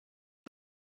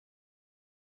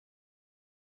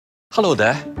Hello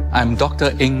there, I'm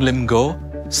Dr. Eng Lim Goh,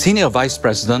 Senior Vice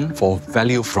President for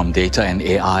Value from Data and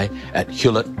AI at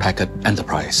Hewlett Packard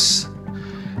Enterprise.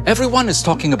 Everyone is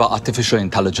talking about artificial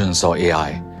intelligence or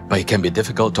AI, but it can be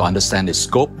difficult to understand its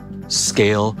scope,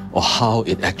 scale, or how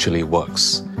it actually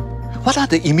works. What are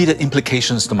the immediate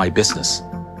implications to my business?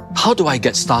 How do I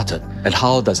get started, and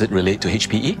how does it relate to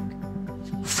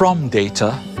HPE? From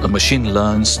data, a machine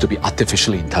learns to be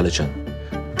artificially intelligent.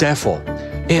 Therefore,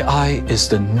 AI is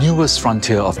the newest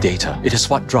frontier of data. It is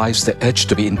what drives the edge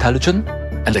to be intelligent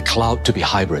and the cloud to be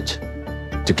hybrid.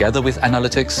 Together with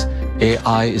analytics,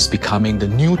 AI is becoming the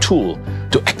new tool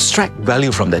to extract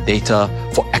value from that data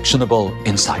for actionable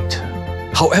insight.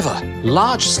 However,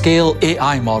 large-scale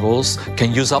AI models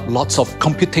can use up lots of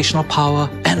computational power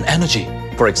and energy.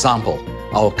 For example,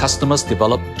 our customers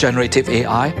develop generative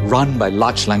AI run by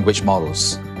large language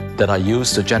models that are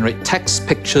used to generate text,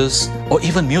 pictures, or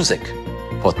even music.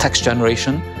 For text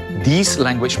generation, these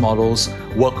language models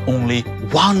work only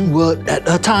one word at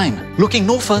a time, looking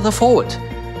no further forward.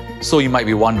 So you might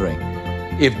be wondering,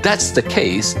 if that's the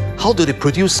case, how do they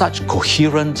produce such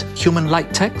coherent,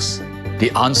 human-like text?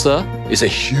 The answer is a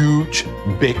huge,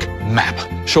 big map,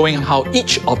 showing how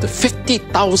each of the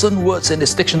 50,000 words in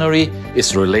this dictionary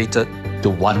is related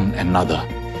to one another.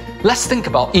 Let's think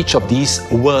about each of these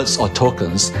words or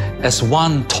tokens as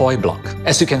one toy block.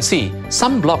 As you can see,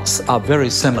 some blocks are very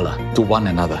similar to one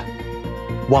another,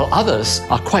 while others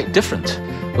are quite different.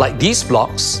 Like these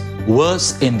blocks,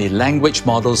 words in the language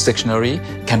models dictionary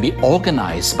can be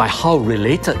organized by how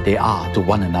related they are to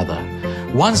one another.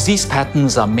 Once these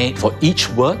patterns are made for each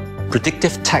word,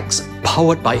 predictive text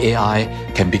powered by AI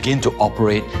can begin to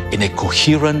operate in a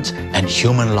coherent and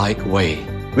human-like way.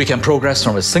 We can progress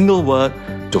from a single word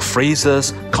to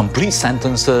phrases, complete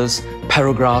sentences,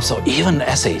 paragraphs, or even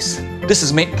essays. This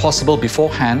is made possible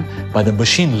beforehand by the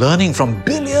machine learning from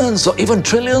billions or even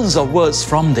trillions of words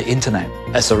from the internet.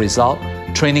 As a result,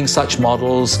 training such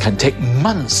models can take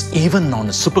months, even on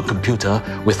a supercomputer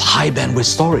with high bandwidth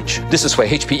storage. This is where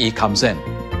HPE comes in,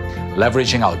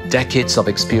 leveraging our decades of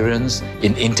experience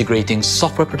in integrating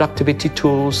software productivity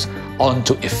tools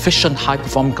onto efficient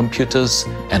high-performance computers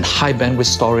and high-bandwidth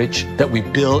storage that we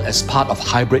build as part of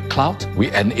hybrid cloud.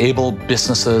 We enable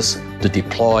businesses to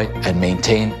deploy and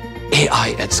maintain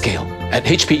AI at scale. At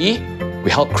HPE,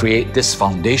 we help create this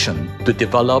foundation to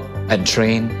develop and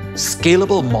train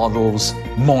scalable models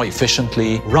more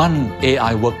efficiently, run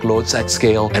AI workloads at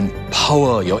scale, and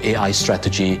power your AI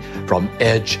strategy from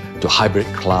edge to hybrid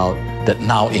cloud that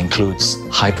now includes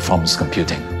high-performance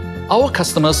computing. Our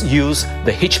customers use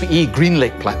the HPE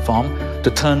GreenLake platform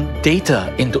to turn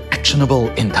data into actionable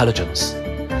intelligence.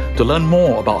 To learn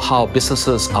more about how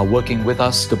businesses are working with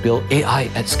us to build AI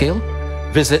at scale,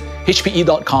 visit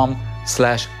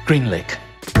hpe.com/greenlake.